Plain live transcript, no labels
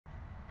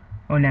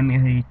Hola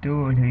amigos de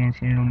YouTube, hoy les voy a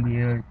enseñar un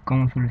video de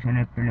cómo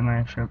solucionar el problema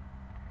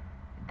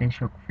de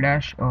Shock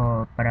Flash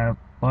o para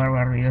poder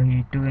ver videos de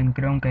YouTube en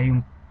Chrome, que hay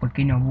un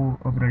pequeño bug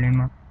o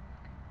problema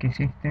que es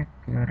este,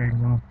 que ahora les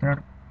voy a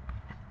mostrar,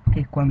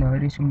 que es cuando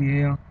abrís un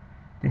video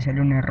te sale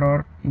un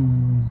error y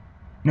no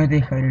te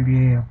deja ver el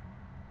video.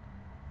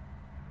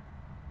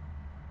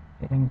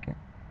 Esperen que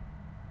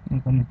mi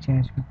conexión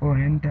es un poco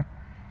lenta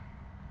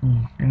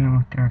y les voy a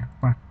mostrar.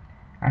 Bueno,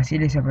 así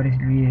les aparece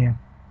el video,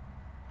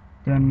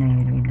 todo en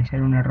negro y les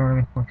sale un error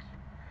después.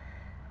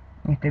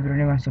 Este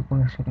problema se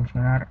puede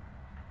solucionar.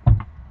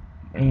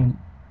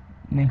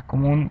 No es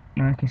común,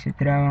 no es que se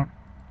traba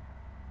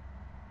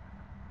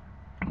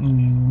y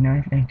no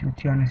es la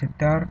instrucción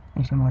aceptar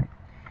y se muere.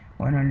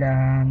 Bueno,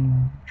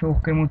 yo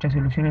busqué muchas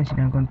soluciones y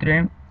la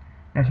encontré.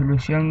 La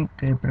solución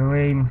que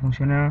probé y me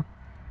funcionó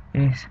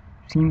es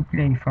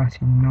simple y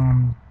fácil,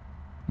 no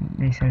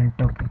es al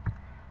toque.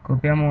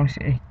 Copiamos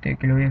este,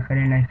 que lo voy a dejar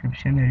en la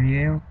descripción del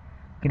video,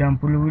 crean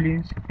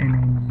plugins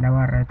en la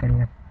barra de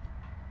tareas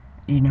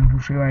y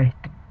nos lleva a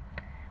esto.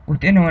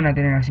 Ustedes no van a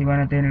tener así,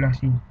 van a tenerlo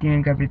así.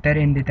 Tienen que apretar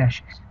en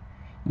detalles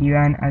y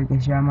van al que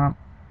se llama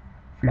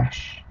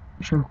Flash,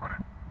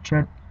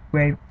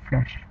 Shockwave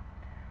Flash.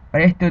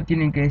 Para esto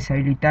tienen que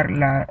deshabilitar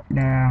la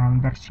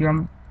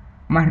versión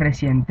más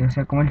reciente, o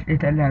sea, como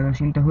esta es la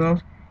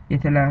 202 y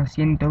esta es la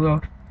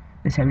 102,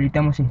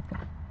 deshabilitamos esta.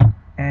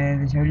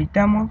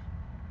 Deshabilitamos,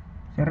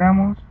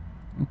 cerramos,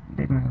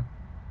 de nuevo.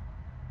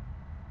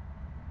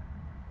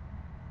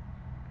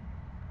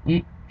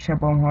 Y ya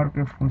podemos ver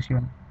que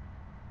funciona.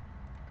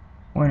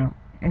 Bueno,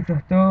 esto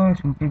es todo,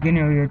 es un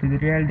pequeño video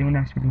tutorial de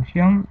una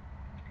solución.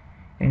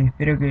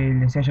 Espero que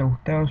les haya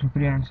gustado,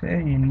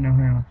 suscríbanse y nos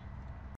vemos.